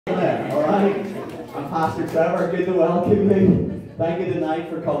Alright, I'm Pastor Trevor, good to welcome you. Thank you tonight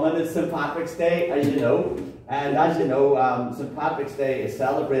for coming. It's St. Patrick's Day, as you know. And as you know, St. Patrick's Day is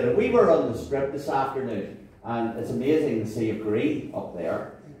celebrated. We were on the strip this afternoon, and it's amazing to see a green up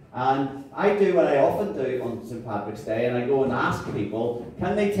there. And I do what I often do on St. Patrick's Day, and I go and ask people,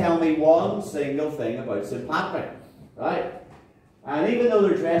 can they tell me one single thing about St. Patrick? Right? And even though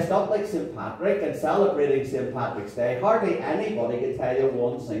they're dressed up like St. Patrick and celebrating St. Patrick's Day, hardly anybody can tell you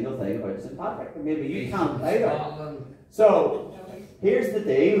one single thing about St. Patrick. And maybe you can't either. So, here's the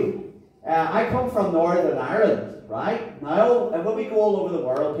deal. I come from Northern Ireland, right? Now, and when we go all over the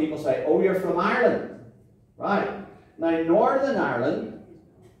world, people say, oh, you're from Ireland. Right. Now, Northern Ireland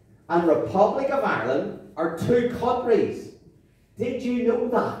and Republic of Ireland are two countries. Did you know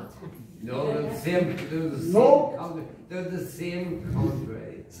that? No, they're the same country. They're the same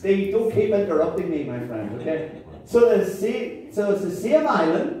country. Steve, don't keep interrupting me, my friend, okay? So it's the same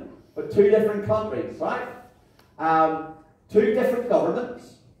island, but two different countries, right? Two different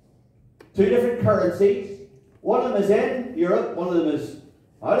governments, two different currencies. One of them is in Europe, one of them is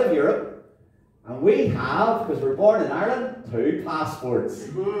out of Europe. And we have, because we're born in Ireland, two passports.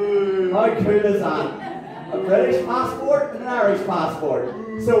 How cool is that? A British passport and an Irish passport.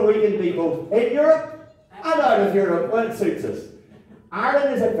 So we can be both in Europe and out of Europe when it suits us.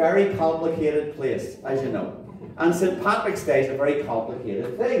 Ireland is a very complicated place, as you know. And St. Patrick's Day is a very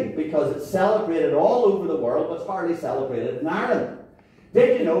complicated thing because it's celebrated all over the world, but it's hardly celebrated in Ireland.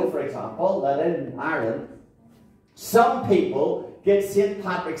 Did you know, for example, that in Ireland, some people get St.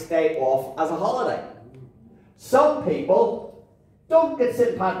 Patrick's Day off as a holiday? Some people don't get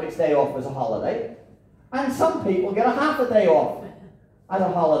St. Patrick's Day off as a holiday, and some people get a half a day off as a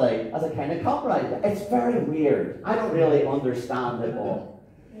holiday, as a kind of compromise. It's very weird. I don't really understand it all.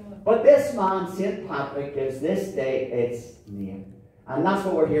 But this man, St. Patrick, gives this day its name. And that's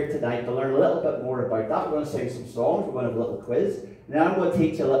what we're here tonight, to learn a little bit more about that. We're going to sing some songs, we're going to have a little quiz. And then I'm going to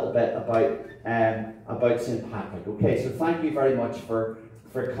teach you a little bit about St. Patrick. Okay, so thank you very much for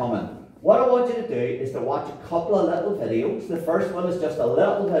coming. What I want you to do is to watch a couple of little videos. The first one is just a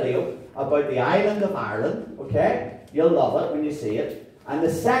little video about the island of Ireland. Okay? You'll love it when you see it. And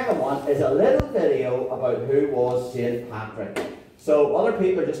the second one is a little video about who was St. Patrick. So other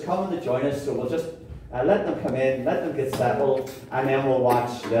people are just coming to join us, so we'll just let them come in, let them get settled, and then we'll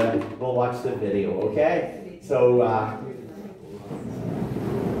watch the video, okay? So,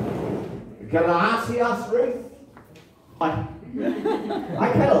 gracias, Ruth. I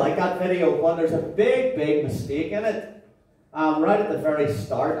kind of like that video, but there's a big mistake in it. Right at the very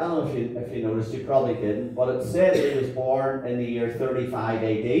start, I don't know if you noticed, you probably didn't, but it said he was born in the year 35 AD,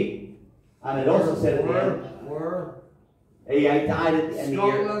 and it also said at the end, he died in the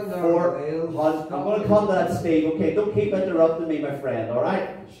year 400. I'm going to come to that, Steve. Okay, don't keep interrupting me, my friend, alright?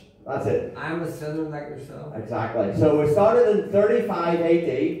 That's it. I'm a sinner like yourself. Exactly. So we started in 35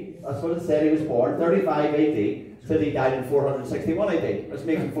 AD, that's what it said he was born, 35 AD, so he died in 461 AD, which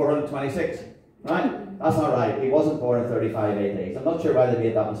makes him 426, right? That's not right. He wasn't born in 35 AD. So I'm not sure why they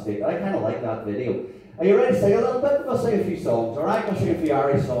made that mistake, but I kind of like that video. Are you ready to sing a little bit? We'll sing a few songs, alright? We'll sing a few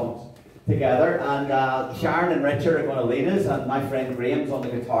Irish songs together. And Sharon and Richard are going to lead us, and my friend Graeme's on the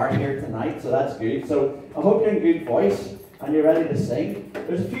guitar here tonight, so that's good. So I hope you're in good voice and you're ready to sing.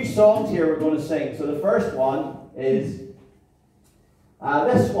 There's a few songs here we're going to sing. So the first one is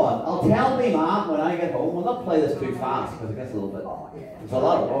this one. I'll tell me, Mom, when I get home. We'll not play this too fast because it gets a little bit. There's a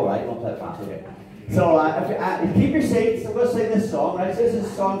lot of. Oh, right, won't play it fast. Okay. So if you keep your seats, I'm going to sing this song, right? So this is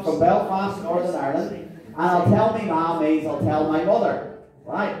a song from Belfast, Northern Ireland. And I'll tell me ma means I'll tell my mother.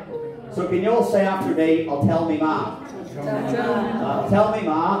 Right? So can you all say after me, I'll tell me ma? I'll tell me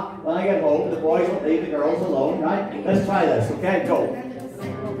ma when I get home. The boys won't leave the girls alone, right? Let's try this, okay? Go.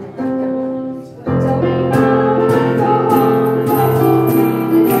 Tell me ma when I go home.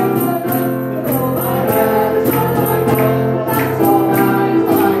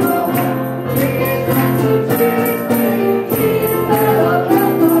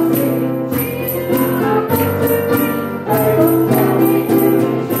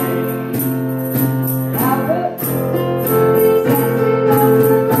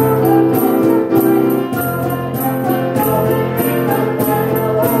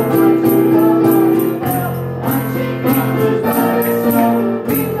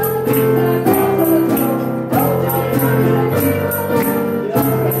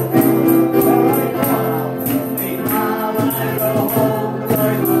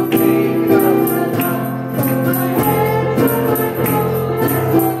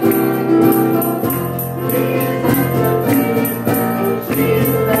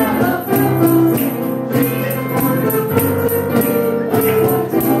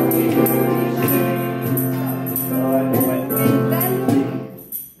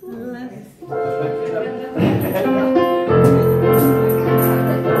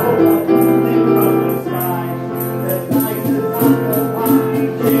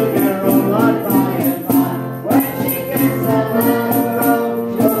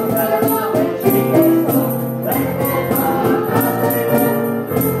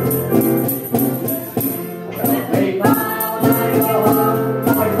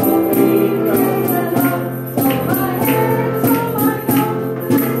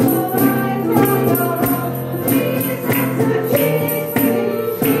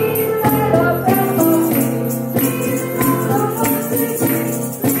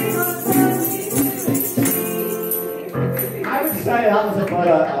 that was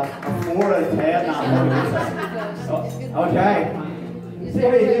about a 4 out of 10 now. Okay. See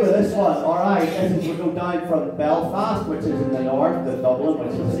how you do with this one. Alright, this is, we go down from Belfast, which is in the north, to Dublin,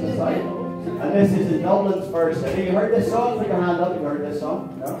 which is in the south. And this is in Dublin's first city. You heard this song? Put your hand up if you heard this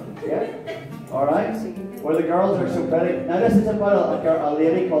song. No? Yeah? Alright. Where the girls are so pretty. Now this is about a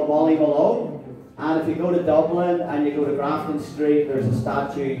lady called Molly Malone. And if you go to Dublin and you go to Grafton Street, there's a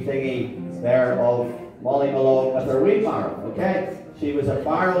statue thingy there of Molly Malone with her wheelbarrow. Okay? She was a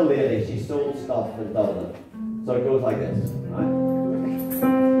barrow lady. She sold stuff in Dublin. So it goes like this. Right?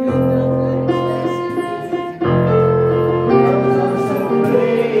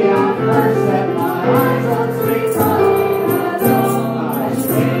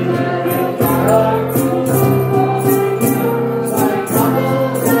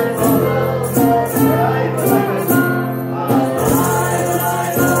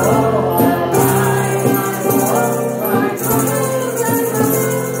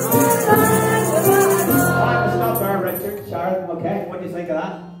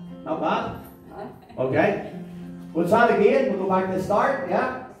 Okay, we'll try it again. We'll go back to the start.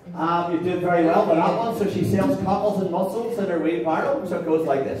 Yeah, you're doing very well with that one. So she sells cockles and mussels in her wheelbarrow. So it goes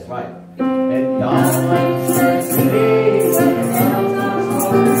like this, right? In Dublin City.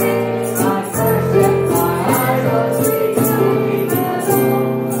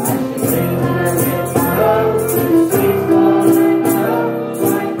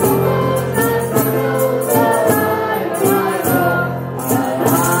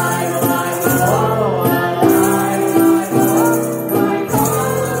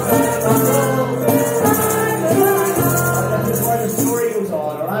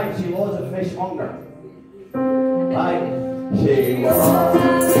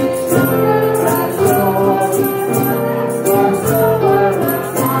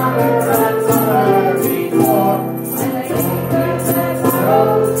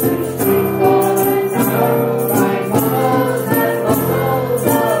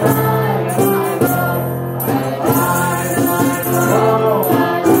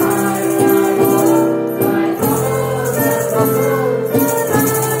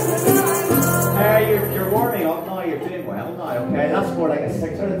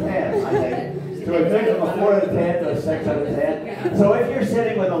 So if you're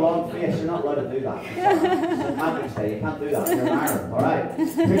sitting with a long face, you're not allowed to do that. You can't do that. You're married. Alright.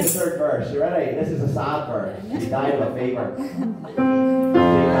 Here's the third verse. You ready? This is a sad verse. She died of a fever. She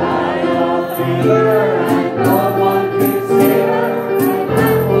died of a fever and no one could save her.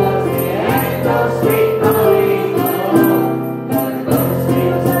 And that was the end of sweet Molly Malone. But those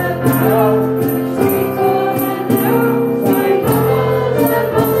sweets and narrow, sweet corn and narrow, sweet bubbles and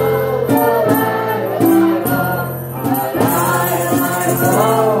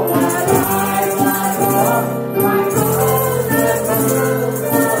bubbles,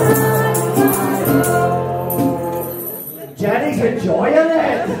 Jenny's enjoying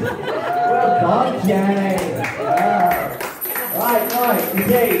it! Well done, Jenny! Yeah. Right. You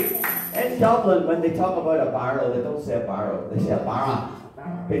see, in Dublin, when they talk about a barrow, they don't say a barrow, they say a barra.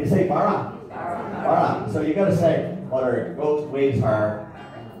 Can you say barra? Barra. So you gotta say what her ghost waves her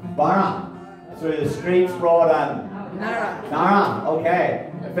barra. Through the streets, broad and Nara. Okay.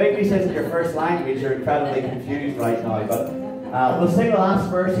 If English isn't your first language, you're incredibly confused right now, but we'll sing the last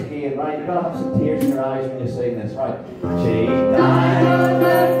verse again, right? You've got to have some tears in your eyes when you sing this, right? She died of a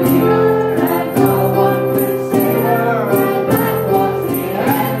fever and no one could save her, and that was the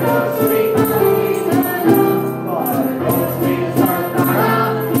end of sweet Molly Malone. But those sweets are Nara,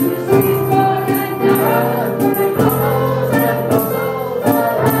 sweet corn and Nara, the bubbles and bubbles,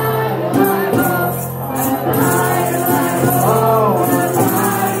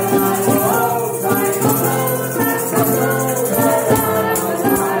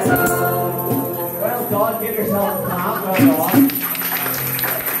 give yourself a clap, well done.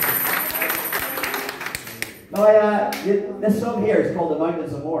 Now, this song here is called The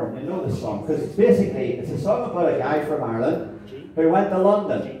Mountains of Mourne. You know this song, because basically it's a song about a guy from Ireland who went to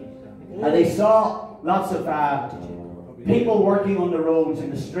London and he saw lots of people working on the roads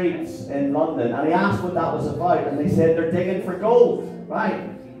and the streets in London, and he asked what that was about, and they said they're digging for gold, right?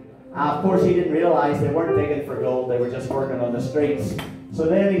 Of course he didn't realise they weren't digging for gold, they were just working on the streets. So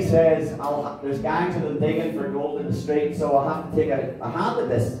then he says, there's gangs of them digging for gold in the street, so I'll have to take a hand at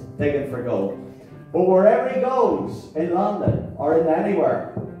this digging for gold. But wherever he goes, in London, or in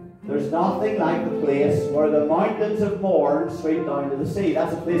anywhere, there's nothing like the place where the mountains of Mourne sweep down to the sea.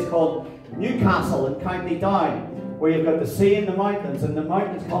 That's a place called Newcastle in County Down, where you've got the sea and the mountains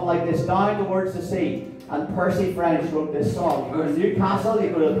come like this down towards the sea. And Percy French wrote this song. You go to Newcastle,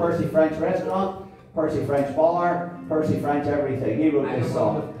 you go to the Percy French restaurant, Percy French bar, Percy French everything. He wrote this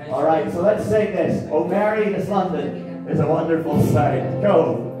song. Alright, so let's sing this. Oh Mary, this London is a wonderful sight.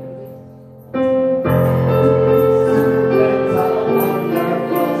 Go. It's a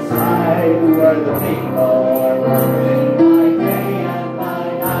wonderful sight where the people are working by day and by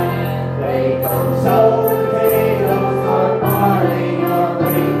night. They come so potatoes for barley or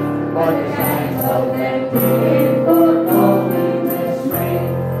wheat, but the signs of empty for gold in this street.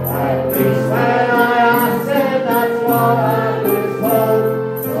 At least when I asked him, that's what I was told.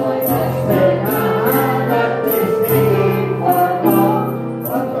 So I must take a hand at this thing for gold.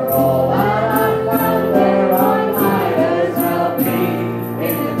 But for all that I found there, I might as well be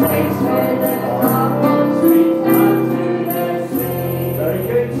in the place where the Lord street down to the sea. Very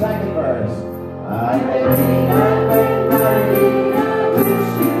good, second verse. I believe that when Mary, I wish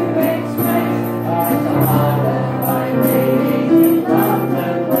you express as a lot of fine ladies in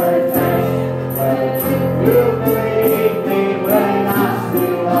London were dressed. Well, you believe me when I do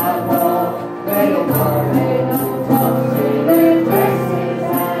a ball. They don't wear, they don't talk to their dresses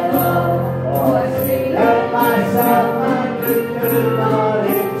at all. Oh, I see that myself and you could not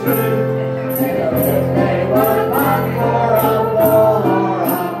intrude. If they were back for a ball or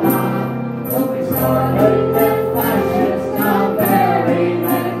a bomb, but we started the fashions down Berry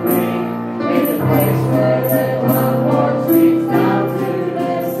and Green, in the place where the landlord streets down to the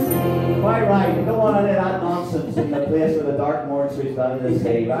sea. Quite right, you don't want any of that nonsense in the place where the Dartmoor streets down to the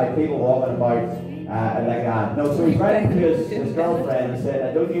sea, right? People walking about like that. No, so he's writing to his girlfriend and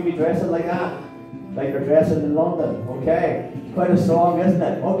said, don't you be dressing like that? Like you're dressing in London, okay? Quite a song, isn't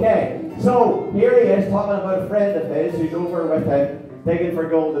it? Okay, so here he is talking about a friend of his who's over with him, digging for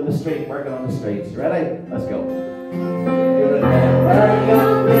gold in the street, working on the streets. Ready? Let's go. You remember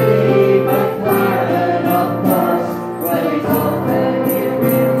young Billy McLaren, of course, when he's already here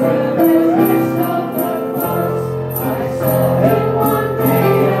with the rest of the force. I saw him one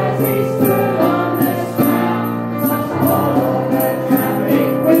day as he stood on the strand, such all over traffic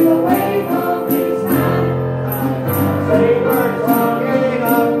with a wave of his hand. They were talking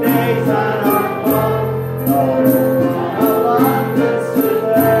of days that are gone. No, London stood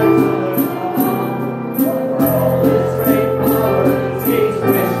there to look on. But for all his great power, he's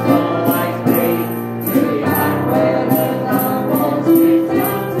wishful like me. To be back where the London streets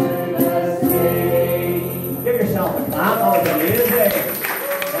down to the sea. Give yourself a clap, that was amazing.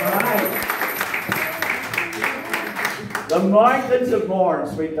 Alright. The mountains of Mourne,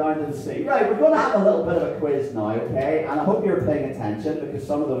 sweet down to the sea. Right, we're going to have a little bit of a quiz now, okay? And I hope you're paying attention because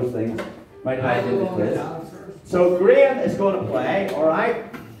some of those things might help you in the quiz. So Graeme is going to play, alright?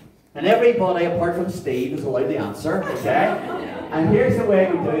 And everybody apart from Steve is allowed to answer, okay? And here's the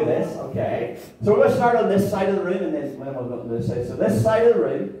way we do this, okay? So we're going to start on this side of the room and then we'll go to this side. So this side of the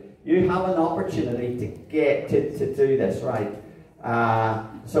room, you have an opportunity to get to do this, right?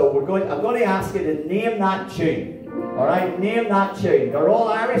 So I'm going to ask you to name that tune. Alright, name that tune. They're all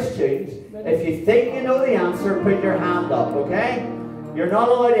Irish tunes. If you think you know the answer, put your hand up, okay? You're not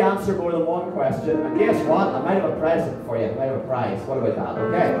allowed to answer more than one question. And guess what? I might have a present for you. I might have a prize. What about that,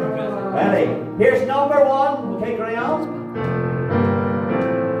 okay? Ready? Here's number one. Okay, Graeme?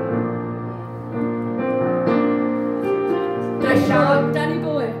 Danny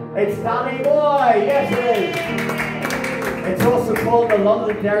Boy. It's Danny Boy. Yes, it is. It's also called the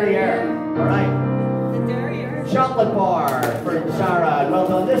London Derriere. Alright. The Derriere. Chocolate bar for Sarah. Well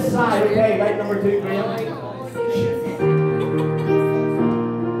done. This side, okay, right, number two, Graeme.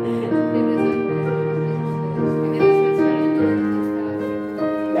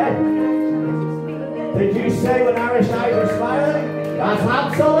 Yeah. Did you say when Irish eyes are smiling? That's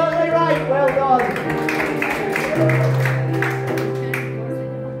absolutely right. Well done.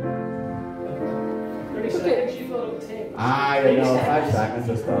 I don't know, 5 seconds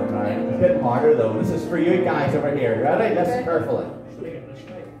is done, right? It's a bit harder though. This is for you guys over here. Ready? Listen carefully.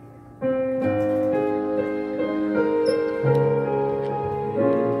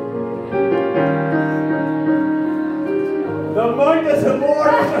 The mountains of Mourne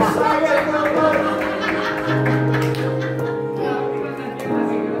are singing.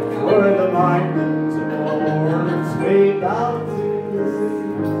 Where the mountains of Mourne sweep down to the sea.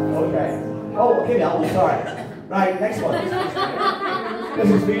 Okay. Oh, okay, that one. Sorry. Right, next one. This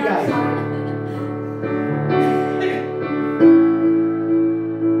is for you guys.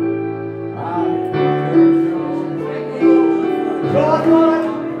 God,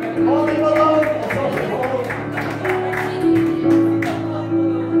 only below.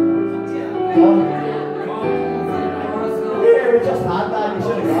 Here, we just had that. You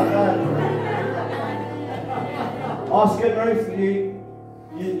should have got that. Oscar, Ruth,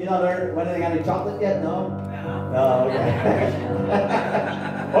 you another, winning any chocolate yet? No? No, okay.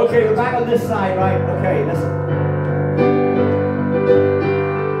 Okay, we're back on this side, right? Okay, listen.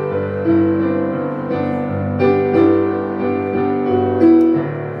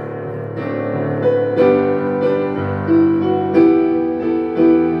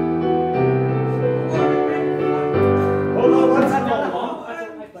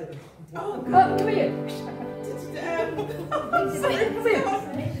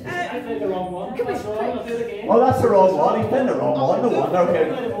 Oh, that's the wrong one. He pinned the wrong one. No wonder. Okay.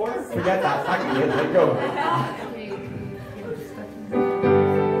 Forget that. Thank you. Let's go.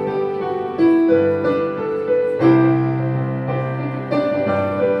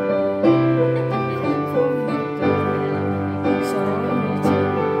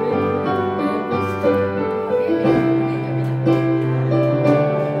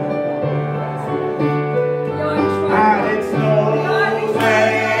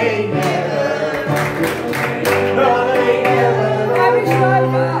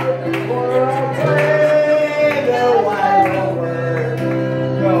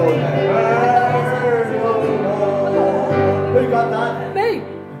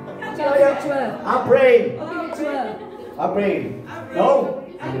 Brain. No?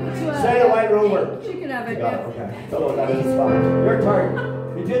 Say the White Rover. She can have it. Yeah. Okay. So that is fine. Your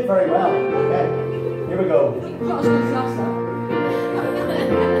turn. You did very well. Okay. Here we go. Not as good as last time.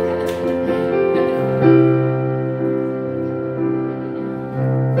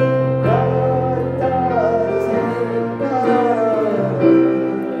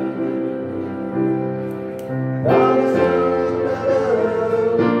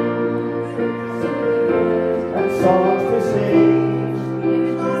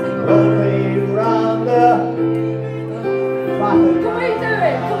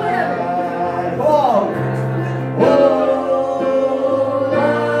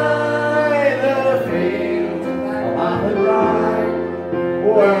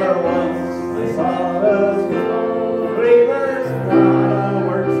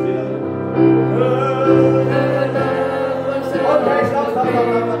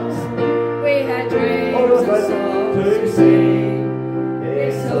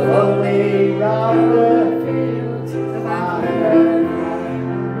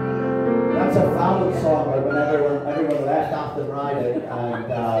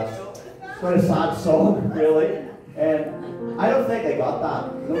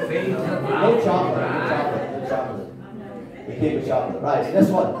 Right, this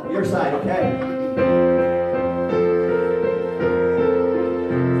one, your side, okay?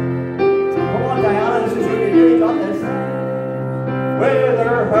 Come on, Diana, this is what you really got this. With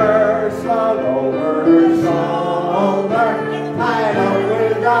her hair slung over her shoulder, tied up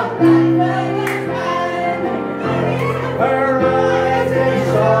with her eyes, they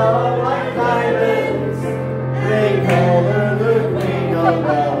shone like diamonds. They called her the queen of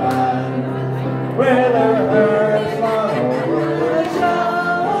the land. With her hair slung over her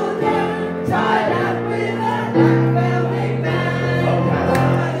shoulder, tied up with a black velvet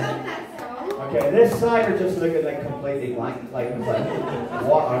band. Okay, this side are just looking like completely blank, like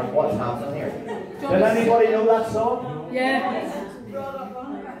what's happening here? Did anybody know that song? Yeah.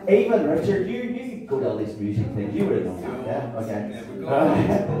 Even Richard, you go to all these music things, you would have known that, yeah?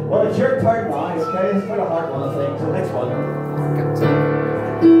 Okay. Well, it's your turn now, okay? It's quite a hard one, I think. So next one.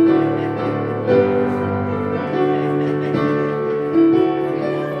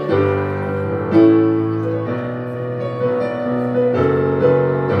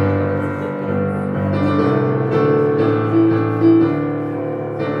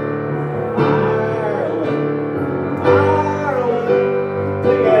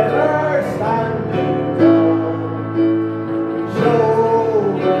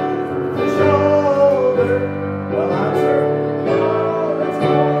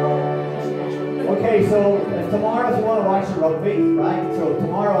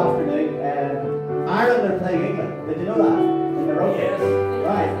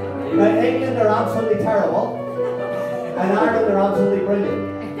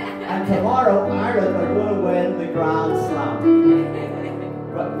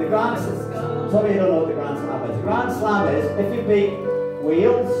 Some of you don't know what the Grand Slam is. The Grand Slam is if you beat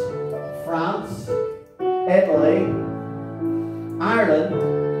Wales, France, Italy, Ireland,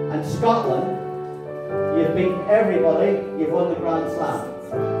 and Scotland, you've beaten everybody, you've won the Grand Slam.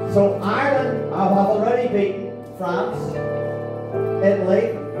 So Ireland have already beaten France,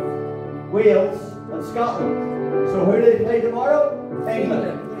 Italy, Wales, and Scotland. So who do they play tomorrow?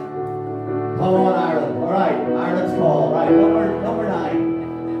 England. Come on, Ireland. Alright, Ireland's call. Right, number 9.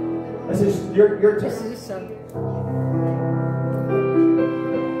 This is your turn. This is so.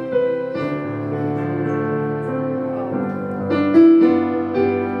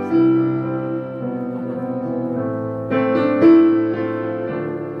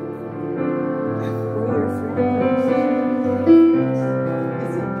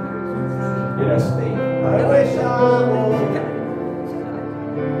 Christie. I wish I was.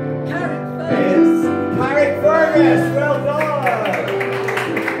 Carrick Fergus, well done.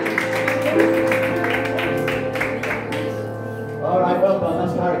 All right, well done.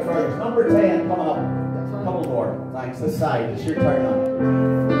 That's Carrick Fergus. Number 10 coming up. A couple more. Thanks. This side. It's your turn now.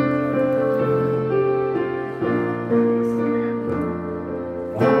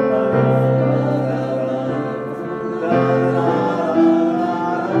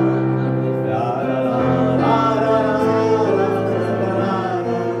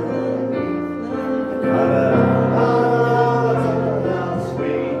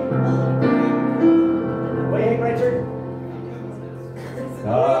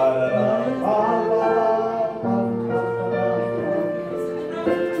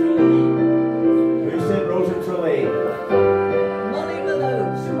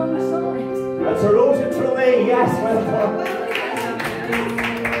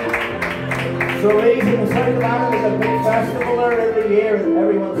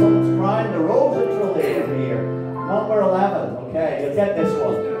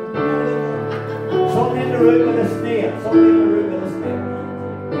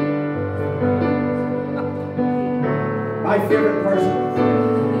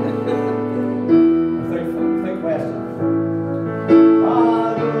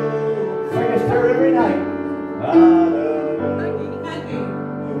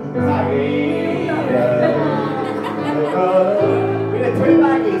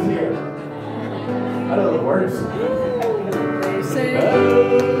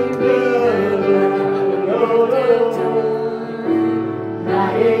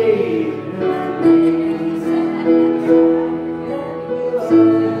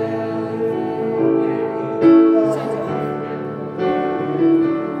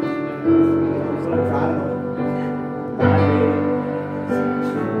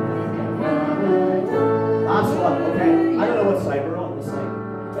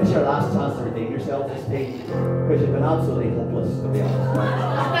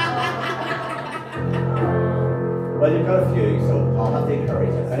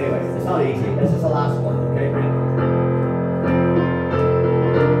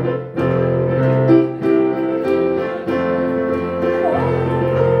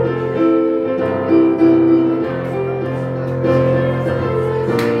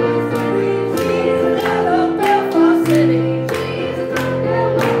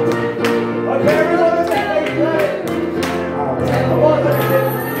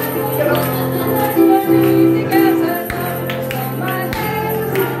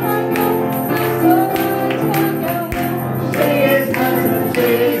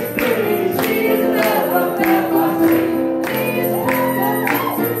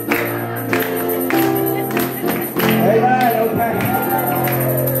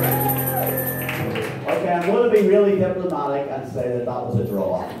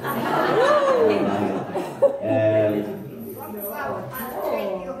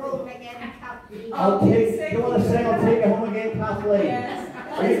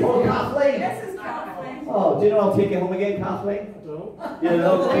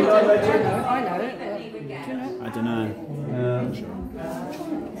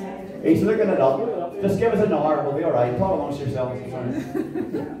 He's looking it up. Just give us an hour, we'll be alright. Talk amongst yourselves.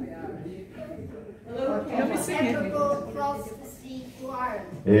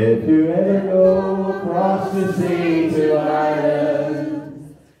 If you ever go across the sea to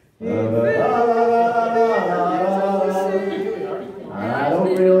Ireland, I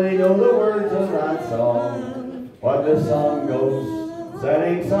don't really know the words of that song, but the song goes,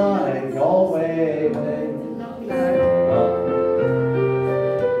 setting sun in Galway.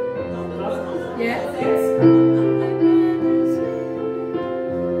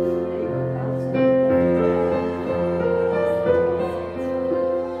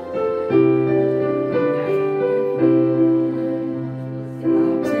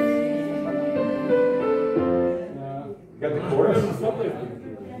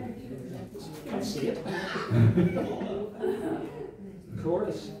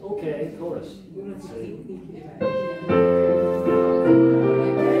 Chorus. Okay, chorus. Let's see.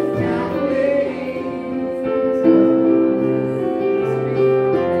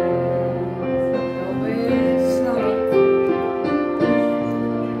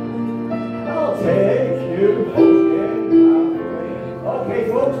 Okay,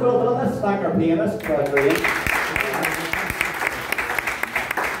 folks, well done. Let's thank our pianist, Graeme.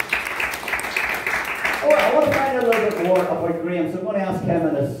 I want to find out a little bit more about Graeme, so I'm going to ask him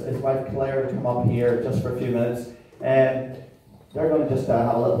and his wife Claire to come up here just for a few minutes. They're going to just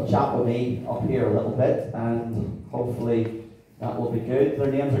have a little chat with me up here a little bit, and hopefully That will be good.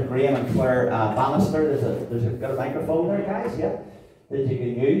 Their names are Graeme and Claire Bannister. Got a microphone there, guys, yeah, that you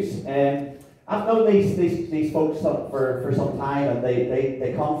can use. I've known these folks for some time, and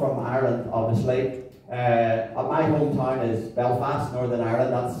they come from Ireland, obviously. My hometown is Belfast, Northern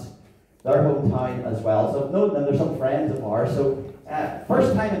Ireland. That's their hometown as well. So I've known them. They're some friends of ours. So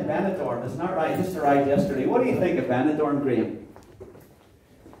first time in Benidorm, isn't that right? Just arrived yesterday. What do you think of Benidorm, Graeme?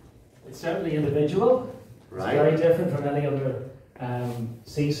 It's certainly individual. Right. It's very different from any other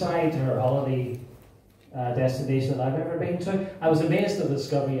seaside or holiday destination that I've ever been to. I was amazed to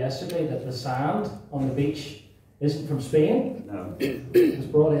discover yesterday that the sand on the beach isn't from Spain. No. It was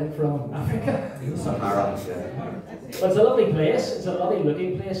brought in from Africa. Sahara. But it's a lovely place. It's a lovely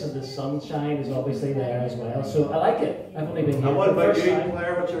looking place, and the sunshine is obviously there as well. So I like it. I've only been here And what for the about first you, time.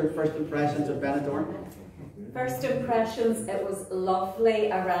 Claire? What's your first impressions of Benidorm? First impressions, it was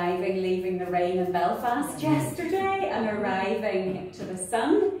lovely arriving, leaving the rain in Belfast yesterday and arriving to the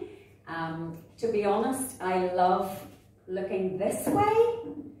sun. To be honest, I love looking this way.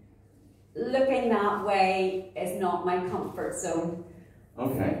 Looking that way is not my comfort zone.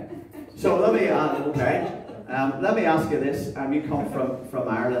 Okay. So let me let me ask you this. You come from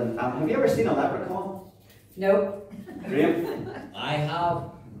Ireland. Have you ever seen a leprechaun? No. Graeme? I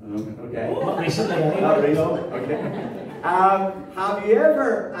have. Okay. Not recently, anyway. Not recently. Okay. Have you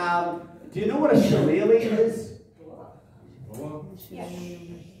ever? Do you know what a shillelagh is? Yes.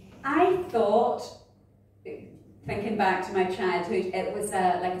 I thought, thinking back to my childhood, it was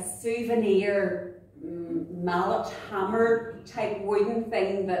like a souvenir mallet hammer type wooden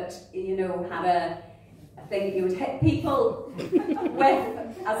thing that, you know, had a thing that you would hit people with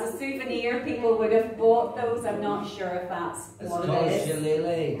as a souvenir. People would have bought those. I'm not sure if that's It's what called it is.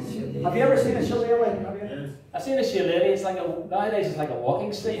 shillelagh. Have you ever seen a shillelagh? Have you? I've seen a shillelagh. It's like nowadays it's like a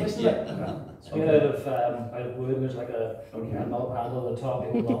walking stick, isn't it? It's made out of wood. There's like a knob handle at the top.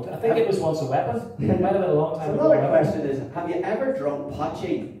 I think it was once a weapon. It might have been a long time So ago. another question is: have you ever drunk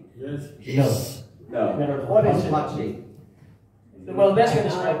potchie? Yes. No. Never. What is potchie? Well, the best way to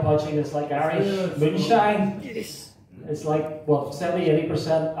describe poaching is like Irish moonshine. It's like, what,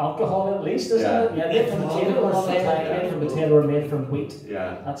 70-80% alcohol at least, isn't it? Yeah, made from potato a lot of the time, made from potato or made from wheat.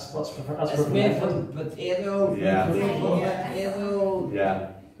 Yeah. That's It's for made fermented. from potato. Yeah. Made from potato. Yeah.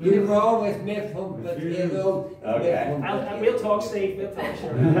 You were always made from potato. Okay. And we'll talk, Steve. We'll talk,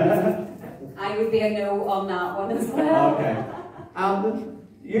 sure. I would be a no on that one as well. Okay.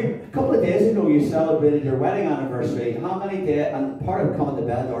 A couple of days ago, you celebrated your wedding anniversary. How many days? And part of coming to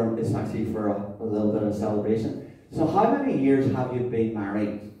Benidorm is actually for a little bit of celebration. So, how many years have you been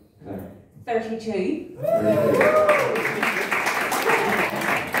married, Claire? 32.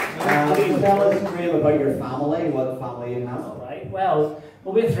 Tell us, Graeme, about your family. What family you have? All right. Well,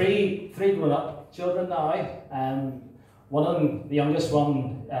 we have three grown-up children now. One of them, the youngest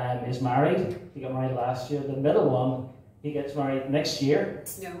one, is married. He got married last year. The middle one, he gets married next year.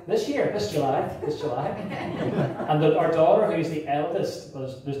 No. This July. And our daughter, who's the eldest,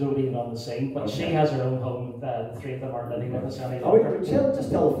 there's nobody even on the scene, but she has her own home. The three of them aren't living with us any longer.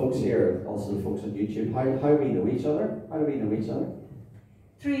 Just tell the folks here, also the folks on YouTube, how we know each other. How do we know each other?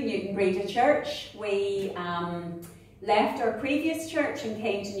 Through Newton Breda Church. We left our previous church and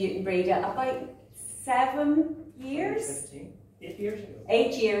came to Newton Breda about 7 years. 8 years ago.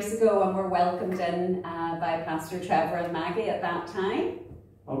 8 years ago, and were welcomed in by Pastor Trevor and Maggie at that time.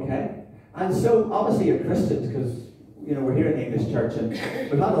 Okay. And so, obviously you're Christians, because, you know, we're here in the English church and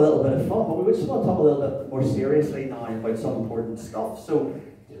we've had a little bit of fun, but we just want to talk a little bit more seriously now about some important stuff. So,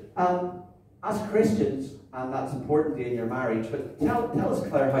 as Christians, and that's important to you in your marriage, but tell us,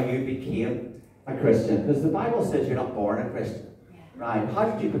 Claire, how you became a Christian, because the Bible says you're not born a Christian. Right? How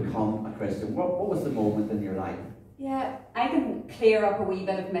did you become a Christian? What was the moment in your life? Yeah, I can clear up a wee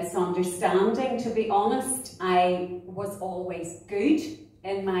bit of misunderstanding. To be honest, I was always good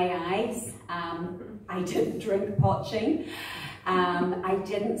in my eyes. I didn't drink potching. I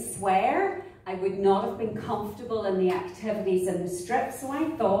didn't swear. I would not have been comfortable in the activities in the strip, so I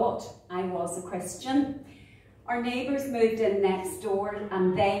thought I was a Christian. Our neighbours moved in next door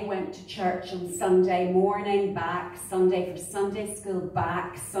and they went to church on Sunday morning, back, Sunday for Sunday school,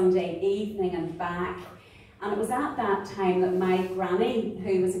 back, Sunday evening and back. And it was at that time that my granny,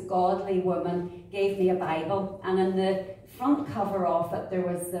 who was a godly woman, gave me a Bible. And in the front cover of it, there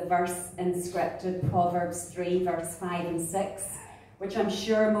was the verse inscripted, Proverbs 3, verse 5 and 6, which I'm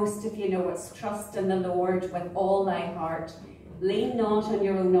sure most of you know. It's trust in the Lord with all thy heart. Lean not on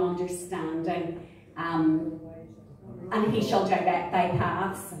your own understanding. And he shall direct thy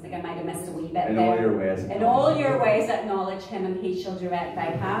paths. I think I might have missed a wee bit there. In all your ways. In all your ways acknowledge him and he shall direct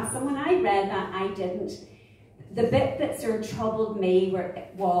thy paths. And when I read that, I didn't the bit that sort of troubled me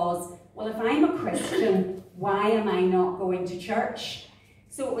was, well, if I'm a Christian, why am I not going to church?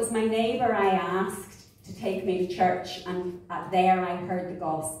 So it was my neighbour I asked to take me to church, and there I heard the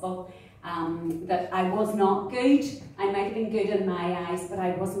gospel, that I was not good. I might have been good in my eyes, but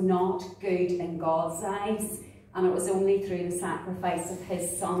I was not good in God's eyes. And it was only through the sacrifice of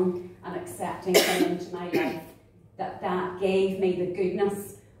his son and accepting him into my life that gave me the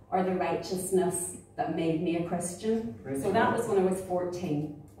goodness or the righteousness that made me a Christian. So that was when I was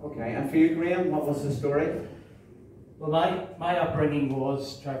 14. Okay, and for you, Graeme, what was the story? Well, my upbringing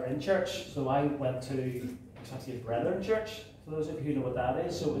was Trevor in church, so I went to, it's actually a Brethren church, for those of you who know what that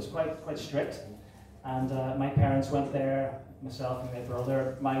is, so it was quite strict. And my parents went there, myself and my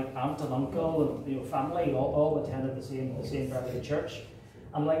brother, my aunt and uncle, and family, all attended the same Brethren church.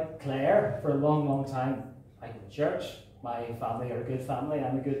 And like Claire, for a long time, I go to church. My family are a good family,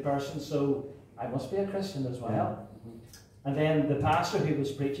 I'm a good person, so I must be a Christian as well. And then the pastor who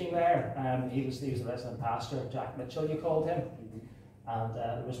was preaching there, he was the resident pastor, Jack Mitchell you called him. And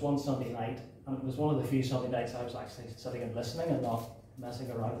there was one Sunday night, and it was one of the few Sunday nights I was actually sitting and listening and not messing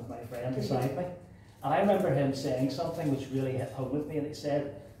around with my friend beside me. And I remember him saying something which really hit home with me, and he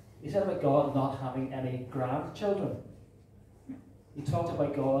said about God not having any grandchildren. He talked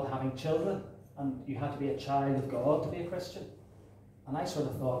about God having children, and you had to be a child of God to be a Christian. And I sort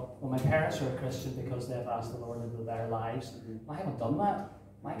of thought, well, my parents are a Christian because they've asked the Lord into their lives. I haven't done that.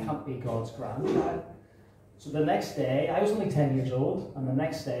 I can't be God's grandchild. So the next day, I was only 10 years old, and the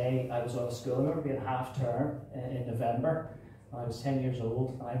next day I was out of school. I remember being half term in November, and I was 10 years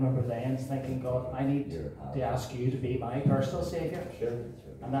old, and I remember then thinking, God, I need to ask you to be my personal saviour.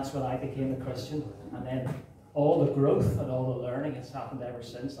 And that's when I became a Christian. And then all the growth and all the learning has happened ever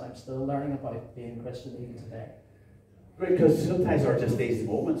since. I'm still learning about being a Christian even today. Because sometimes there are just these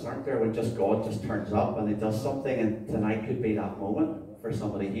moments, aren't there, when just God just turns up and he does something, and tonight could be that moment for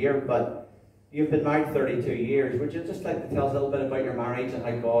somebody here. But you've been married 32 years. Would you just like to tell us a little bit about your marriage and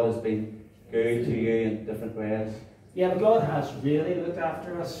how God has been good to you in different ways? Yeah, but God has really looked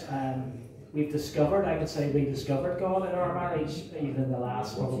after us. We've discovered, I would say, we discovered God in our marriage, even in the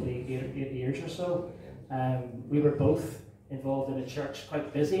last probably 8 years or so. We were both involved in a church,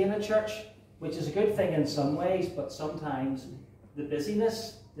 quite busy in a church, which is a good thing in some ways, but sometimes the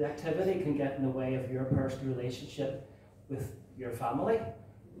busyness, the activity can get in the way of your personal relationship with your family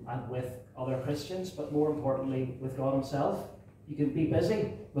and with other Christians, but more importantly, with God himself. You can be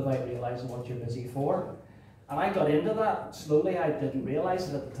busy without realising what you're busy for. And I got into that slowly. I didn't realise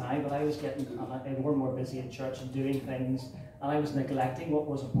it at the time, but I was getting more and more busy in church and doing things, and I was neglecting what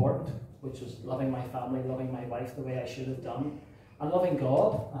was important, which was loving my family, loving my wife the way I should have done, and loving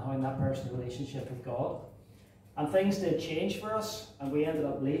God and having that personal relationship with God. And things did change for us, and we ended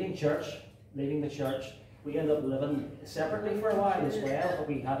up leaving the church. We ended up living separately for a while as well, but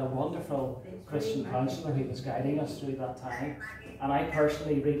we had a wonderful Christian counsellor who was guiding us through that time. And I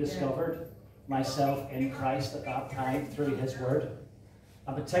personally rediscovered myself in Christ at that time through his word,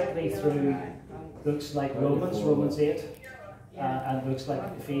 and particularly through books like Romans 8, and books like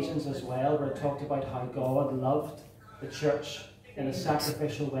Ephesians as well, where it talked about how God loved the church in a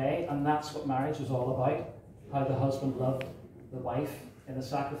sacrificial way, and that's what marriage was all about, how the husband loved the wife in a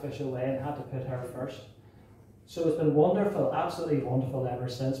sacrificial way and had to put her first. So it's been wonderful, absolutely wonderful ever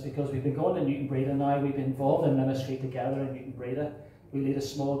since, because we've been going to Newton Breda now. We've been involved in ministry together in Newton Breda. We lead a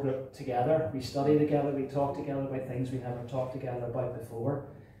small group together, we study together, we talk together about things we never talked together about before,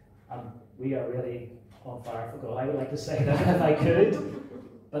 and we are really on fire for God. I would like to say that if I could,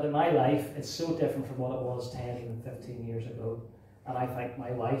 but in my life it's so different from what it was 10, even 15 years ago, and I thank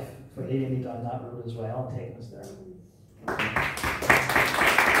my wife for leading me down that road as well and taking us there.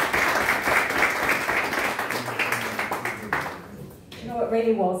 You know, it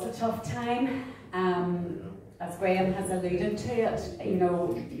really was a tough time. As Graeme has alluded to it, you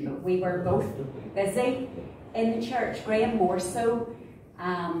know, we were both busy in the church, Graeme more so.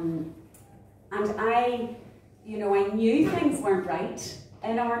 And I knew things weren't right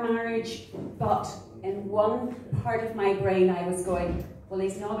in our marriage, but in one part of my brain I was going, well,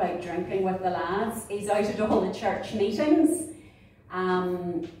 he's not out drinking with the lads, he's out at all the church meetings.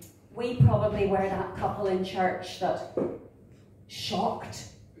 We probably were that couple in church that shocked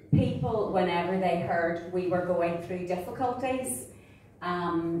people whenever they heard we were going through difficulties.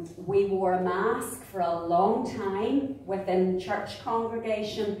 We wore a mask for a long time within the church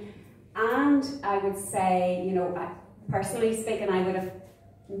congregation, and I would say, you know, personally speaking, I would have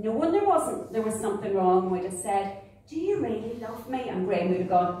known there was something wrong, would have said, do you really love me? And Graeme would have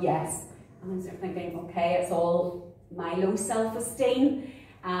gone, yes. And I was thinking, okay, it's all my low self-esteem.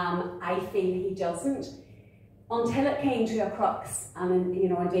 I feel he doesn't. until it came to a crux, and you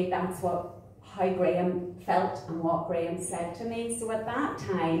know, indeed that's how Graeme felt and what Graeme said to me. So at that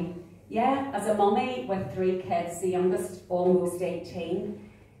time, yeah, as a mummy with 3 kids, the youngest almost 18,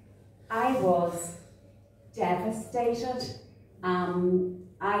 I was devastated.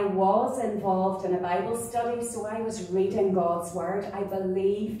 I was involved in a Bible study, so I was reading God's Word. I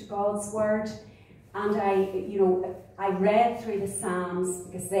believed God's Word, and I read through the Psalms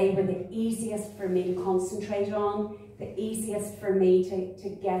because they were the easiest for me to concentrate on, the easiest for me to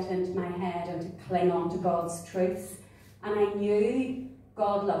get into my head and to cling on to God's truths. And I knew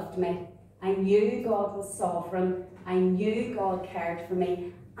God loved me. I knew God was sovereign. I knew God cared for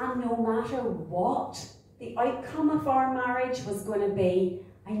me. And no matter what the outcome of our marriage was going to be,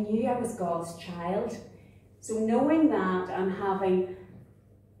 I knew I was God's child. So knowing that and having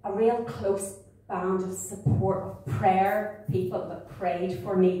a real close band of support, of prayer, people that prayed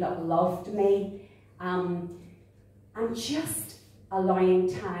for me, that loved me, and just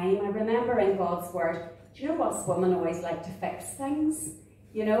allowing time. I remember in God's Word, do you know us women always like to fix things,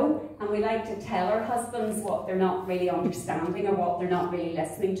 you know? And we like to tell our husbands what they're not really understanding or what they're not really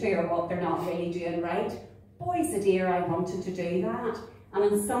listening to or what they're not really doing right. Boys a dear, I wanted to do that. And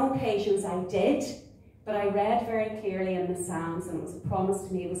on some occasions I did, but I read very clearly in the Psalms, and it was a promise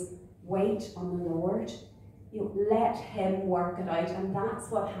to me, it was wait on the Lord. You know, let Him work it out, and that's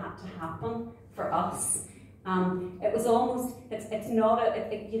what had to happen for us. It was almost,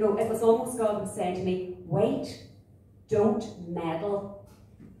 it was almost God was saying to me, wait, don't meddle,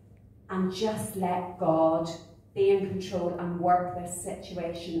 and just let God be in control and work this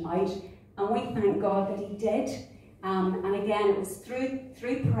situation out. And we thank God that He did. And again, it was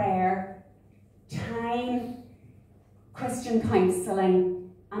through prayer, time, Christian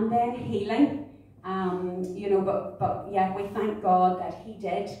counselling, and then healing. But yeah, we thank God that He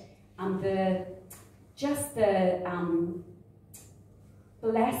did. And the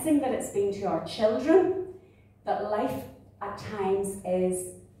blessing that it's been to our children, that life at times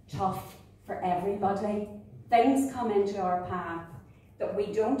is tough for everybody. Things come into our path that we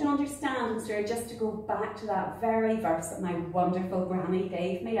don't understand. And so just to go back to that very verse that my wonderful granny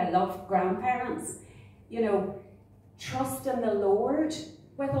gave me, I love grandparents, you know, trust in the Lord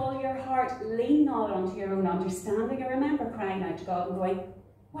with all your heart, lean not onto your own understanding. I remember crying out to God and going,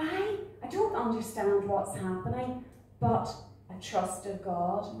 why? I don't understand what's happening, but I trusted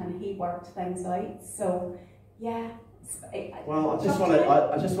God and He worked things out. So, yeah. Well, I just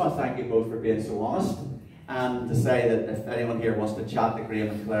want to thank you both for being so honest, and to say that if anyone here wants to chat to Graeme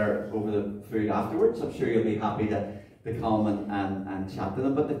and Claire over the food afterwards, I'm sure you'll be happy to come and chat to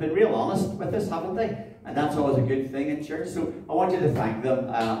them. But they've been real honest with us, haven't they? And that's always a good thing in church. So I want you to thank them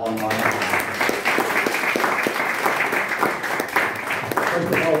on our behalf. First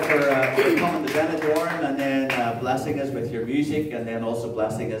of all, for coming to Benidorm, and then blessing us with your music, and then also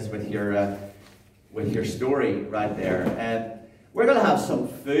blessing us with your story right there. We're going to have some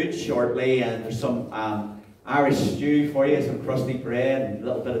food shortly, and there's some Irish stew for you, some crusty bread, and a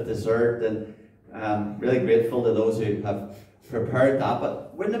little bit of dessert, and really grateful to those who have prepared that.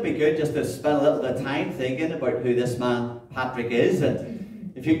 But wouldn't it be good just to spend a little bit of time thinking about who this man Patrick is?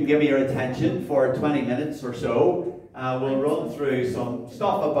 And if you can give me your attention for 20 minutes or so, we'll run through some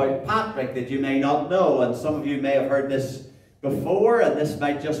stuff about Patrick that you may not know, and some of you may have heard this before, and this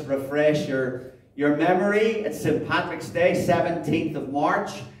might just refresh your memory. It's St. Patrick's Day, 17th of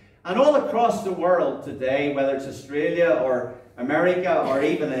March, and all across the world today, whether it's Australia or America or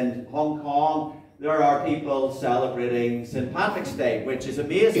even in Hong Kong, there are people celebrating St. Patrick's Day, which is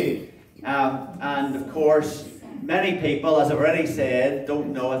amazing. And of course, many people, as I've already said,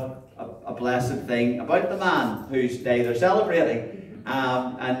 don't know a blessed thing about the man whose day they're celebrating,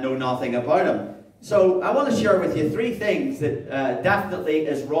 and know nothing about him. So I want to share with you 3 things that definitely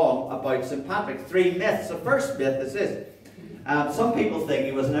is wrong about St. Patrick. 3 myths. The first myth is this. Some people think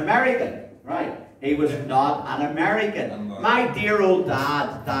he was an American, right? He was not an American. My dear old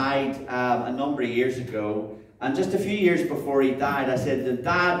dad died a number of years ago, and just a few years before he died, I said,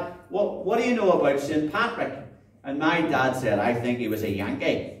 Dad, what do you know about St. Patrick? And my dad said, I think he was a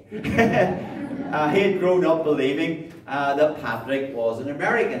Yankee. He had grown up believing that Patrick was an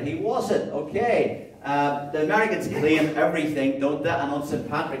American. He wasn't, okay. The Americans claim everything, don't they? And on St.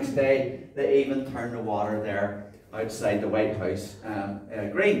 Patrick's Day, they even turn the water there outside the White House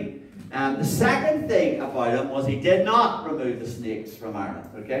green. The second thing about him was he did not remove the snakes from Ireland,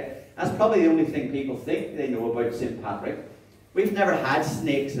 okay? That's probably the only thing people think they know about St. Patrick. We've never had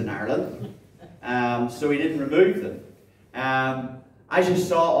snakes in Ireland, so he didn't remove them. As you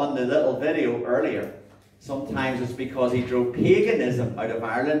saw on the little video earlier, sometimes it's because he drove paganism out of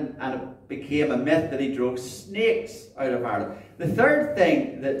Ireland, and became a myth that he drove snakes out of Ireland. The third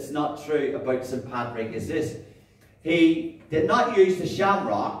thing that's not true about St. Patrick is this. He did not use the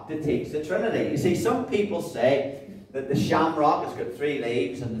shamrock to teach the Trinity. You see, some people say that the shamrock has got 3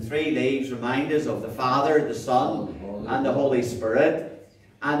 leaves, and the 3 leaves remind us of the Father, the Son, and the Holy Spirit,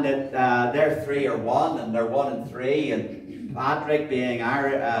 and that their 3 are 1, and they're 1 and 3, and Patrick, being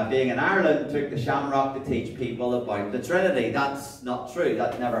in Ireland, took the shamrock to teach people about the Trinity. That's not true.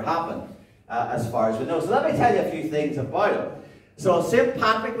 That never happened, as far as we know. So let me tell you a few things about him. So St.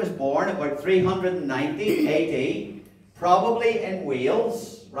 Patrick was born about 390 AD, probably in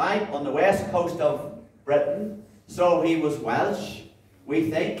Wales, right, on the west coast of Britain. So he was Welsh,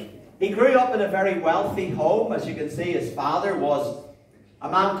 we think. He grew up in a very wealthy home. As you can see, his father was a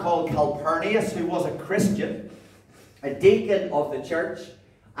man called Calpurnius, who was a Christian, a deacon of the church.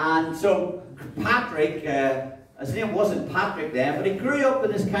 And so Patrick, his name wasn't Patrick then, but he grew up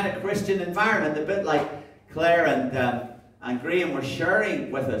in this kind of Christian environment, a bit like Claire and Graeme were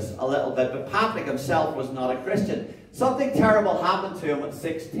sharing with us a little bit, but Patrick himself was not a Christian. Something terrible happened to him at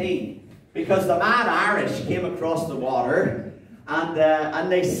 16, because the mad Irish came across the water,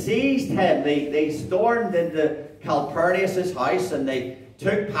 and they seized him. They stormed into Calpurnius' house, and they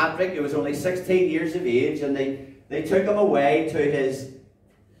took Patrick, who was only 16 years of age, and they took him away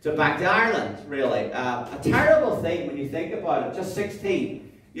back to Ireland, really. A terrible thing when you think about it, just 16,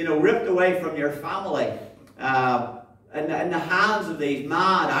 you know, ripped away from your family, in the hands of these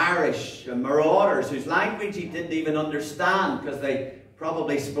mad Irish marauders whose language he didn't even understand because they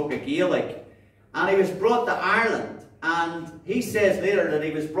probably spoke a Gaelic. And he was brought to Ireland, and he says later that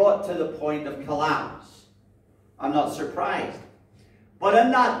he was brought to the point of collapse. I'm not surprised. But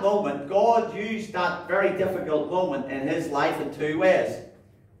in that moment, God used that very difficult moment in his life in 2 ways.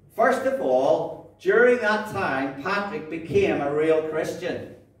 First of all, during that time, Patrick became a real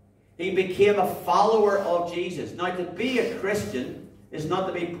Christian. He became a follower of Jesus. Now, to be a Christian is not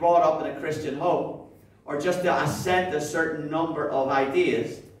to be brought up in a Christian home or just to assent a certain number of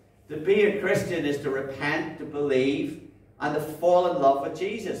ideas. To be a Christian is to repent, to believe, and to fall in love with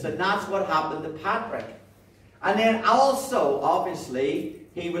Jesus. And that's what happened to Patrick. And then also, obviously,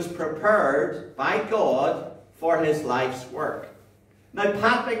 he was prepared by God for his life's work. Now,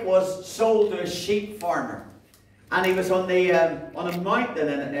 Patrick was sold to a sheep farmer. And he was on a mountain,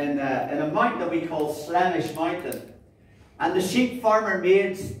 in a mountain that we call Slemish Mountain. And the sheep farmer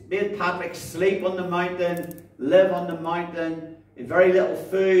made Patrick sleep on the mountain, live on the mountain, with very little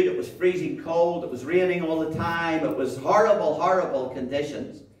food. It was freezing cold. It was raining all the time. It was horrible, horrible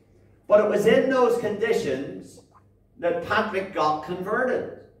conditions. But it was in those conditions that Patrick got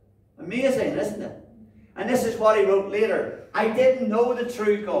converted. Amazing, isn't it? And this is what he wrote later. I didn't know the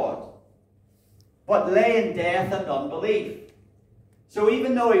true God, but lay in death and unbelief. So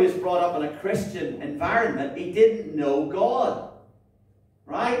even though he was brought up in a Christian environment, he didn't know God.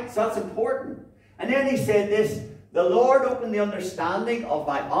 Right? So that's important. And then he said this, the Lord opened the understanding of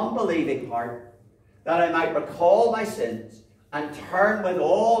my unbelieving heart, that I might recall my sins and turn with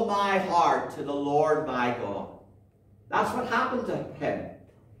all my heart to the Lord my God. That's what happened to him.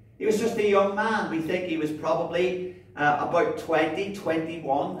 He was just a young man. We think he was probably about 20,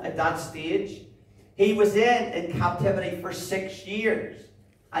 21 at that stage. He was in captivity for 6 years.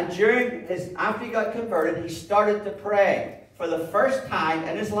 And after he got converted, he started to pray. For the first time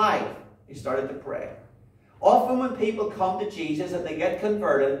in his life, he started to pray. Often when people come to Jesus and they get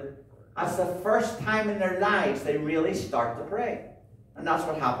converted, that's the first time in their lives they really start to pray. And that's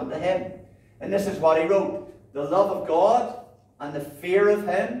what happened to him. And this is what he wrote. The love of God and the fear of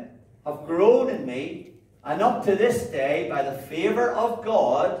him have grown in me, and up to this day, by the favour of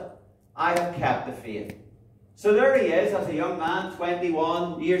God, I have kept the faith. So there he is as a young man,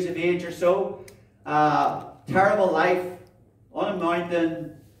 21 years of age or so. Terrible life on a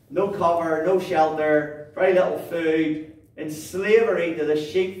mountain, no cover, no shelter, very little food, in slavery to the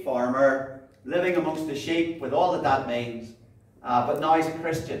sheep farmer, living amongst the sheep with all that means. But now he's a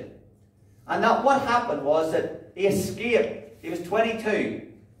Christian. And what happened was that he escaped. He was 22,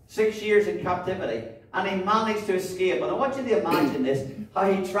 6 years in captivity, and he managed to escape. And I want you to imagine this,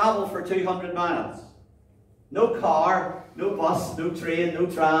 how he travelled for 200 miles. No car, no bus, no train, no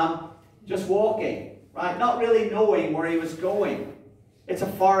tram, just walking, right? Not really knowing where he was going. It's a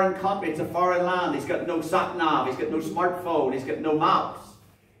foreign country, it's a foreign land. He's got no sat-nav, he's got no smartphone, he's got no maps.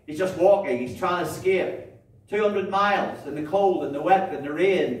 He's just walking, he's trying to escape. 200 miles in the cold, in the wet, in the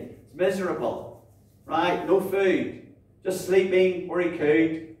rain. It's miserable, right? No food. Just sleeping where he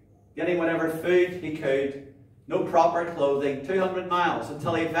could, getting whatever food he could. No proper clothing. 200 miles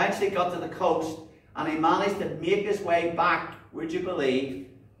until he eventually got to the coast and he managed to make his way back, would you believe,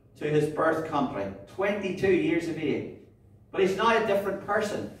 to his birth country, 22 years of age. But he's now a different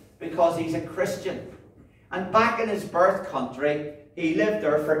person because he's a Christian. And back in his birth country, he lived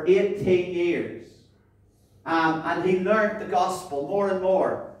there for 18 years. And he learned the gospel more and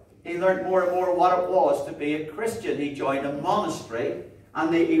more. He learned more and more what it was to be a Christian. He joined a monastery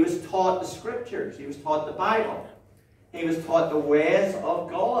and he was taught the scriptures. He was taught the Bible. He was taught the ways of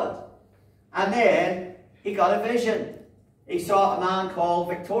God. And then he got a vision. He saw a man called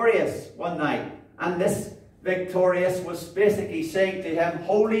Victorious one night. And this Victorious was basically saying to him,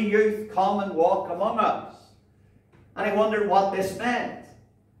 "Holy youth, come and walk among us." And he wondered what this meant.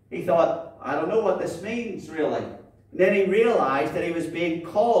 He thought, I don't know what this means really. And then he realized that he was being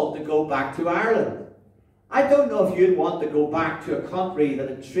called to go back to Ireland. I don't know if you'd want to go back to a country that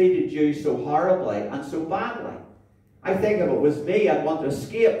had treated you so horribly and so badly. I think if it was me, I'd want to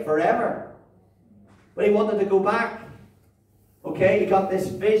escape forever. But he wanted to go back. Okay, he got this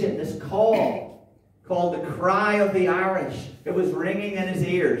vision, this call, called the cry of the Irish. It was ringing in his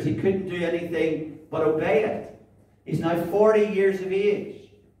ears. He couldn't do anything but obey it. He's now 40 years of age.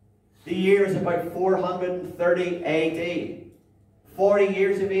 The year is about 430 AD. 40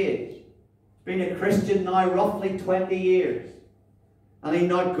 years of age. He's been a Christian now roughly 20 years. And he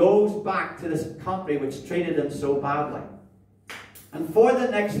now goes back to this country which treated him so badly. And for the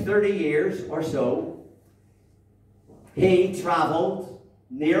next 30 years or so, he travelled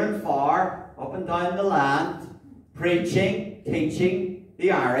near and far, up and down the land, preaching, teaching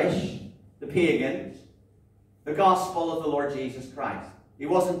the Irish, the pagans, the gospel of the Lord Jesus Christ. He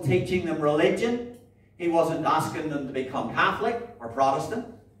wasn't teaching them religion. He wasn't asking them to become Catholic or Protestant.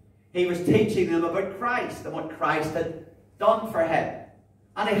 He was teaching them about Christ and what Christ had done for him.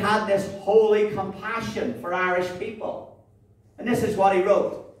 And he had this holy compassion for Irish people. And this is what he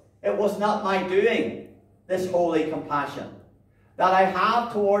wrote. "It was not my doing, this holy compassion, that I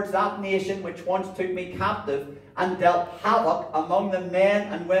have towards that nation which once took me captive and dealt havoc among the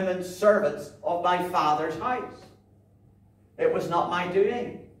men and women servants of my father's house. It was not my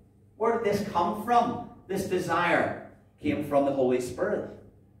doing." Where did this come from? This desire came from the Holy Spirit,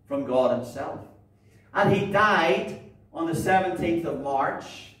 from God himself. And he died on the 17th of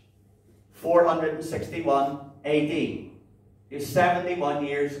March, 461 AD. He was 71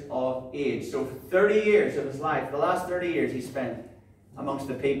 years of age. So for 30 years of his life, the last 30 years he spent amongst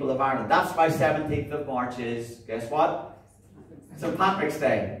the people of Ireland. That's why 17th of March is, guess what? St. Patrick's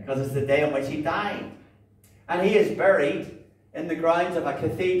Day, because it's the day on which he died. And he is buried in the grounds of a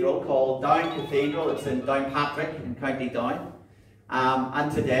cathedral called Down Cathedral. It's in Downpatrick in County Down.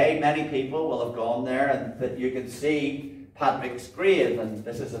 And today many people will have gone there and that you can see Patrick's grave. And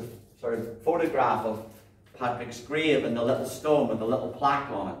this is a sort of photograph of Patrick's grave and the little stone with the little plaque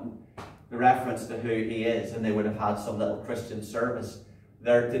on it, and the reference to who he is. And they would have had some little Christian service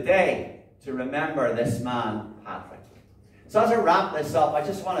there today to remember this man, Patrick. So as I wrap this up,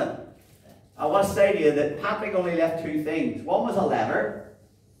 I want to say to you that Patrick only left two things. One was a letter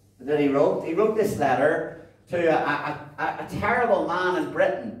that he wrote. He wrote this letter to a terrible man in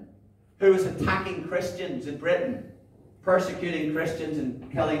Britain who was attacking Christians in Britain, persecuting Christians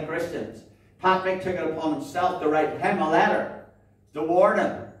and killing Christians. Patrick took it upon himself to write him a letter to warn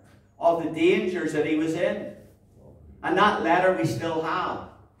him of the dangers that he was in. And that letter we still have,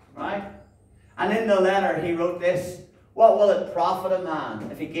 right? And in the letter he wrote this: "What will it profit a man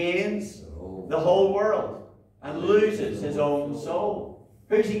if he gains the whole world and loses his own soul?"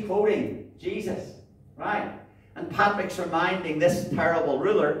 Who's he quoting? Jesus, right? And Patrick's reminding this terrible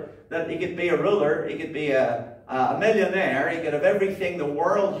ruler that he could be a ruler, he could be a millionaire, he could have everything the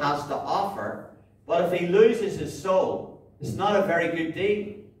world has to offer, but if he loses his soul, it's not a very good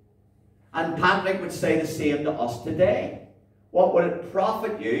deal. And Patrick would say the same to us today. What would it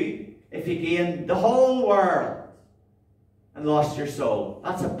profit you if you gained the whole world and lost your soul?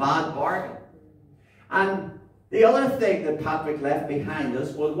 That's a bad bargain. And the other thing that Patrick left behind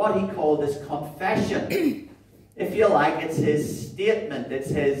us was what he called his confession. If you like, it's his statement, it's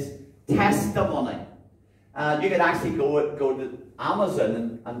his testimony. You could actually go to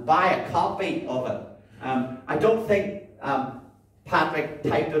Amazon and buy a copy of it. I don't think Patrick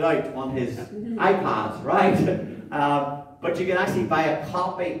typed it out on his iPad, right? But you can actually buy a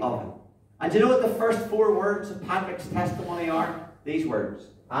copy of it. And do you know what the first four words of Patrick's testimony are? These words: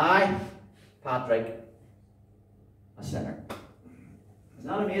 "I, Patrick, a sinner." Isn't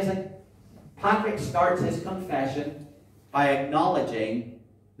that amazing? Patrick starts his confession by acknowledging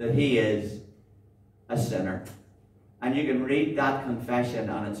that he is a sinner. And you can read that confession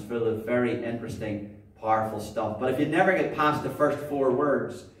and it's full of very interesting, powerful stuff. But if you never get past the first four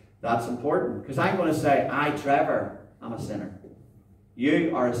words, that's important. Because I'm going to say, "I, Trevor, am a sinner."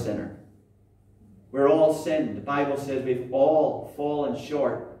 You are a sinner. We're all sinned. The Bible says we've all fallen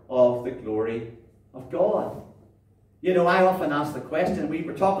short of the glory of God. You know, I often ask the question, we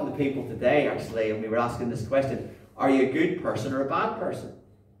were talking to people today actually, and we were asking this question, are you a good person or a bad person?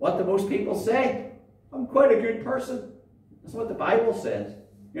 What do most people say? I'm quite a good person. That's what the Bible says.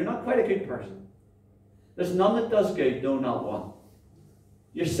 You're not quite a good person. There's none that does good, no, not one.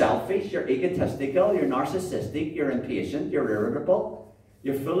 You're selfish, you're egotistical, you're narcissistic, you're impatient, you're irritable,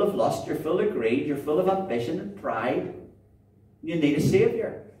 you're full of lust, you're full of greed, you're full of ambition and pride. You need a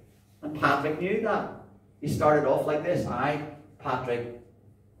saviour. And Patrick knew that. He started off like this, I, Patrick,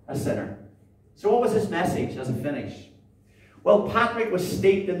 a sinner. So what was his message as a finish? Well, Patrick was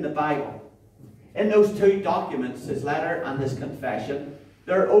steeped in the Bible. In those two documents, his letter and his confession,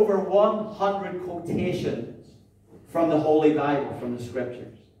 there are over 100 quotations from the Holy Bible, from the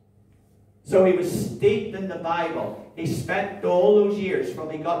Scriptures. So he was steeped in the Bible. He spent all those years from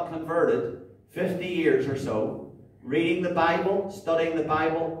he got converted, 50 years or so, reading the Bible, studying the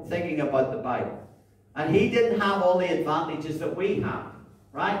Bible, thinking about the Bible. And he didn't have all the advantages that we have,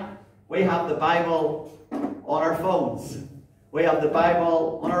 right? We have the Bible on our phones. We have the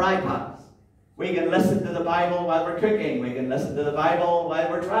Bible on our iPads. We can listen to the Bible while we're cooking. We can listen to the Bible while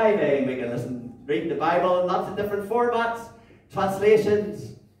we're driving. We can read the Bible in lots of different formats,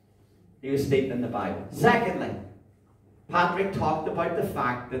 translations. He was steeped in the Bible. Secondly, Patrick talked about the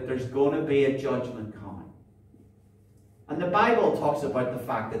fact that there's going to be a judgment coming. And the Bible talks about the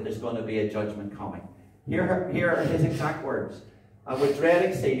fact that there's going to be a judgment coming. Here are his exact words. I would dread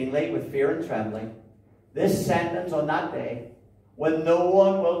exceedingly with fear and trembling this sentence on that day, when no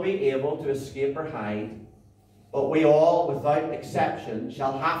one will be able to escape or hide, but we all, without exception,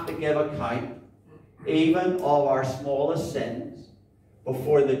 shall have to give account, even of our smallest sins,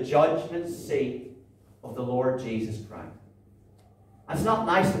 before the judgment seat of the Lord Jesus Christ. It's not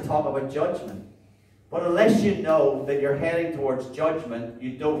nice to talk about judgment, but unless you know that you're heading towards judgment,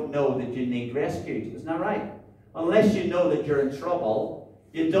 you don't know that you need rescue. Isn't that right? Unless you know that you're in trouble,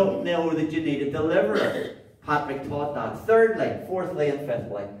 you don't know that you need a deliverer. Patrick taught that. Thirdly, fourthly, and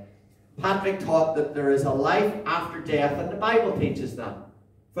fifthly, Patrick taught that there is a life after death, and the Bible teaches that.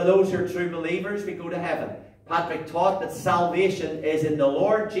 For those who are true believers, we go to heaven. Patrick taught that salvation is in the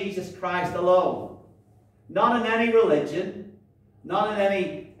Lord Jesus Christ alone. Not in any religion, not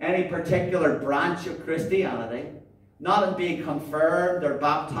in any particular branch of Christianity, not in being confirmed or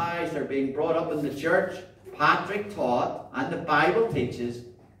baptized or being brought up in the church. Patrick taught, and the Bible teaches,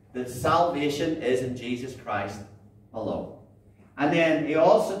 that salvation is in Jesus Christ alone. And then he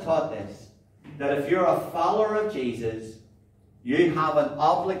also taught this, that if you're a follower of Jesus, you have an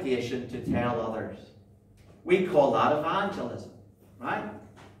obligation to tell others. We call that evangelism, right?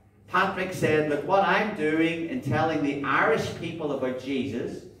 Patrick said that what I'm doing in telling the Irish people about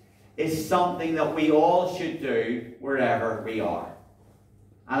Jesus is something that we all should do wherever we are.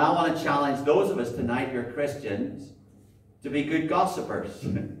 And I want to challenge those of us tonight who are Christians to be good gossipers.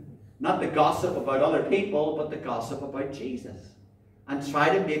 Not the gossip about other people, but the gossip about Jesus. And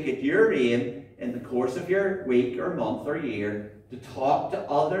try to make it your aim in the course of your week or month or year to talk to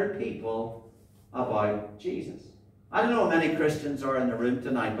other people about Jesus. I don't know how many Christians are in the room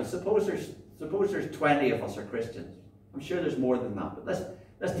tonight, but suppose there's 20 of us are Christians. I'm sure there's more than that, but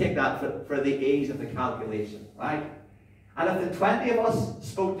let's take that for the ease of the calculation, right? And if the 20 of us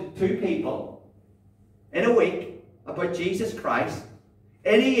spoke to 2 people in a week about Jesus Christ,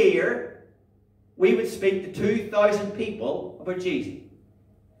 in a year, we would speak to 2,000 people about Jesus.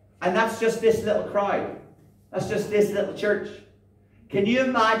 And that's just this little crowd. That's just this little church. Can you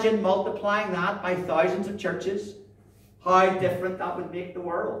imagine multiplying that by thousands of churches? How different that would make the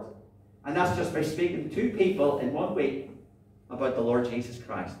world. And that's just by speaking to 2 people in 1 week about the Lord Jesus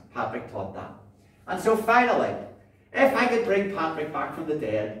Christ. Patrick taught that. And so finally, if I could bring Patrick back from the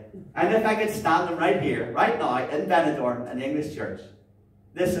dead, and if I could stand him right here, right now, in Benidorm, an English church,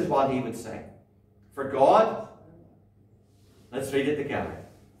 this is what he would say. For God, let's read it together.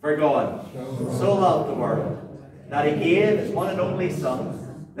 For God so loved the world, that he gave his one and only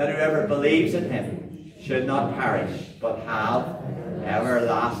Son, that whoever believes in him should not perish, but have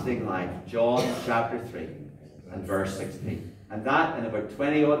everlasting life. John chapter 3 and verse 16. And that, in about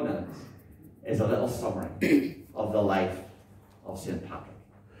 20 odd minutes, is a little summary of the life of St. Patrick.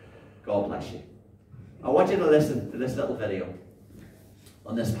 God bless you. I want you to listen to this little video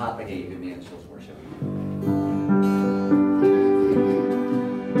on this Patrick Eve whom the angels worship.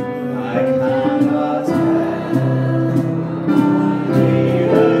 I cannot tell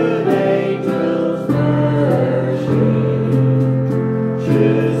even angels worship,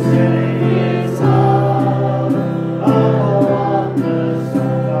 should sing his song of wonder.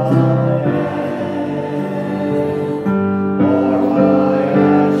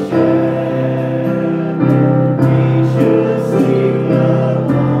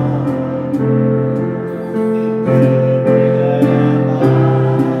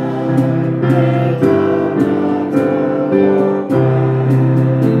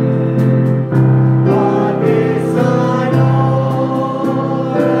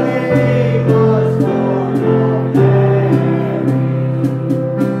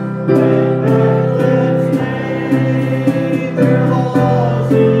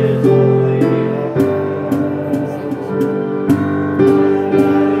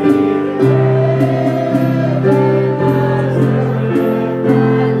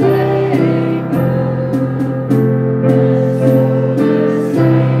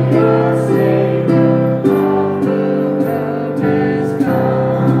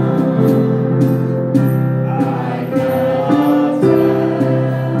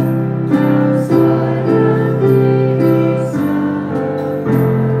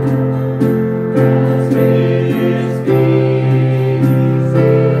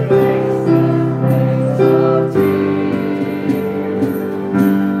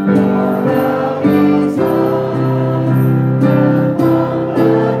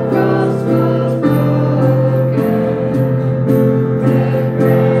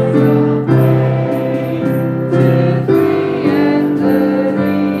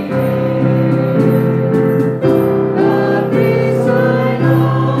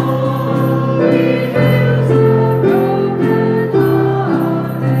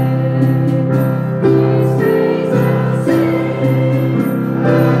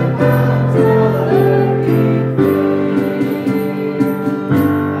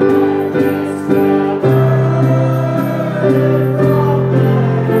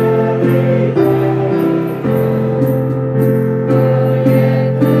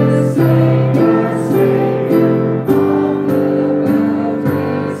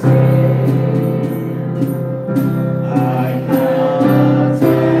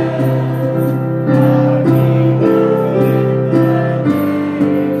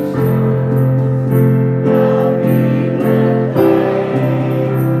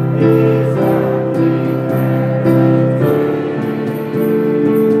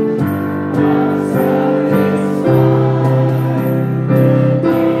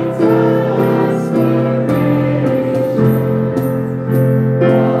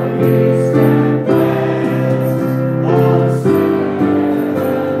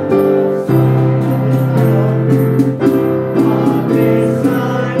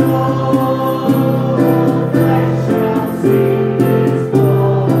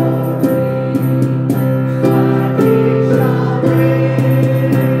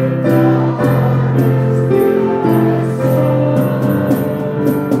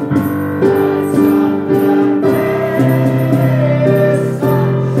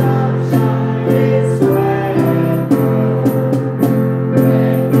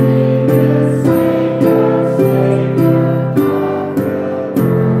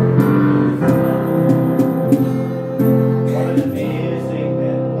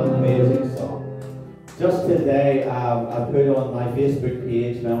 Just today, I put on my Facebook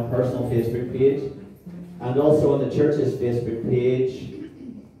page, my own personal Facebook page, and also on the church's Facebook page,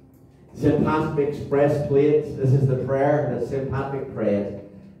 St. Patrick's breastplate. This is the prayer that St. Patrick prayed.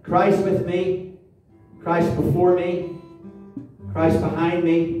 Christ with me, Christ before me, Christ behind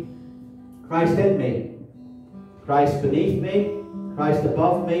me, Christ in me, Christ beneath me, Christ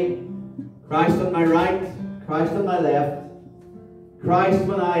above me, Christ on my right, Christ on my left, Christ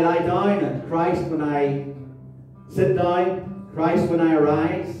when I lie down and Christ when I sit down, Christ when I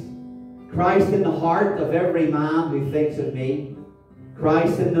arise, Christ in the heart of every man who thinks of me,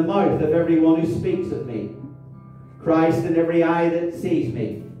 Christ in the mouth of everyone who speaks of me, Christ in every eye that sees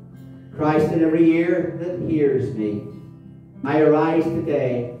me, Christ in every ear that hears me. I arise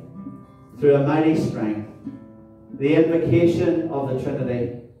today through a mighty strength, the invocation of the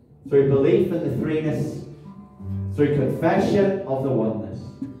Trinity, through belief in the threeness, through confession of the oneness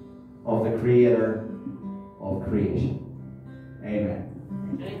of the Creator of creation.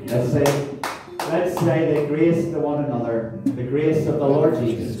 Amen. Let's say the grace to one another, the grace of the Lord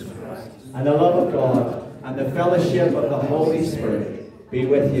Jesus, and the love of God, and the fellowship of the Holy Spirit be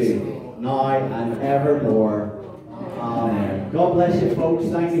with you now and evermore. Amen. God bless you, folks.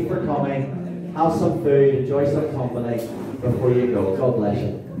 Thank you for coming. Have some food, enjoy some company before you go. God bless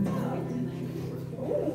you.